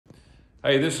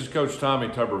Hey, this is Coach Tommy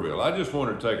Tuberville. I just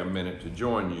want to take a minute to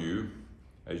join you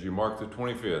as you mark the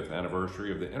 25th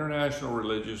anniversary of the International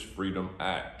Religious Freedom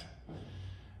Act.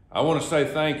 I want to say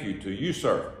thank you to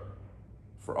USCIRF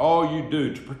for all you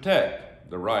do to protect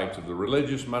the rights of the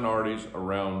religious minorities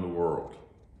around the world.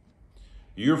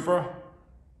 IRFA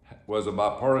was a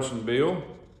bipartisan bill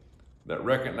that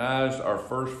recognized our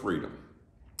first freedom,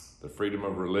 the freedom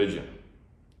of religion.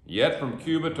 Yet from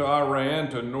Cuba to Iran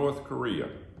to North Korea,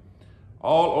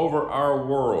 all over our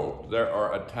world, there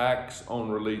are attacks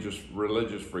on religious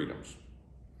freedoms.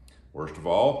 Worst of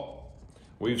all,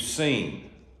 we've seen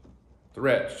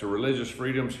threats to religious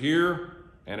freedoms here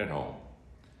and at home.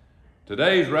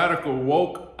 Today's radical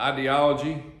woke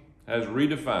ideology has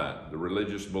redefined the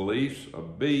religious beliefs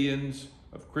of billions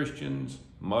of Christians,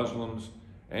 Muslims,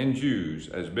 and Jews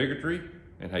as bigotry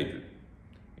and hatred.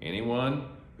 Anyone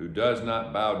who does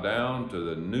not bow down to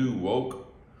the new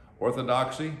woke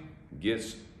orthodoxy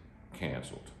gets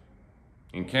canceled.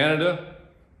 In Canada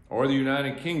or the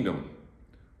United Kingdom,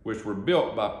 which were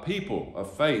built by people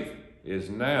of faith, it is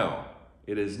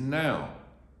now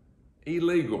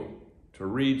illegal to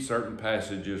read certain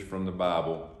passages from the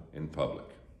Bible in public.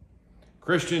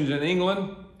 Christians in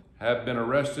England have been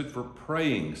arrested for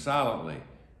praying silently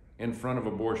in front of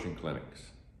abortion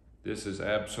clinics. This is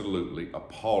absolutely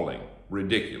appalling,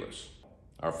 ridiculous.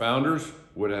 Our founders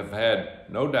would have had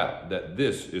no doubt that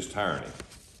this is tyranny.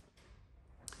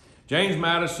 James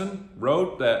Madison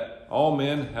wrote that all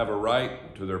men have a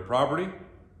right to their property,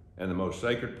 and the most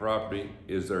sacred property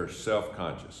is their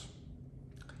self-conscious.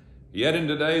 Yet in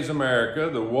today's America,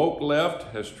 the woke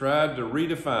left has tried to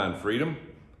redefine freedom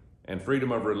and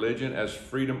freedom of religion as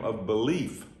freedom of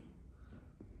belief.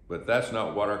 But that's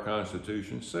not what our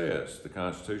Constitution says. The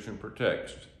Constitution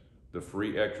protects the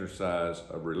free exercise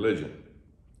of religion.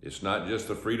 It's not just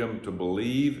the freedom to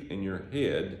believe in your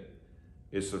head,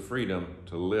 it's the freedom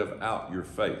to live out your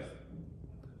faith.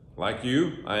 Like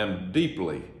you, I am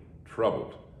deeply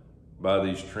troubled by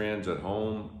these trends at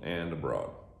home and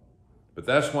abroad. But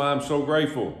that's why I'm so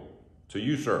grateful to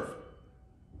USCIRF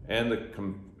and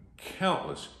the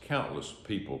countless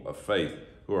people of faith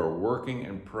who are working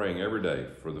and praying every day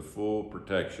for the full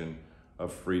protection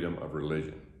of freedom of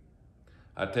religion.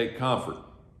 I take comfort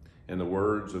in the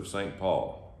words of St.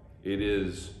 Paul. It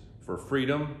is for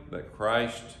freedom that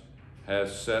Christ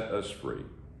has set us free.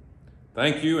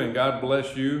 Thank you, and God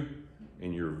bless you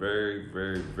in your very,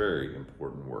 very, very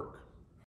important work.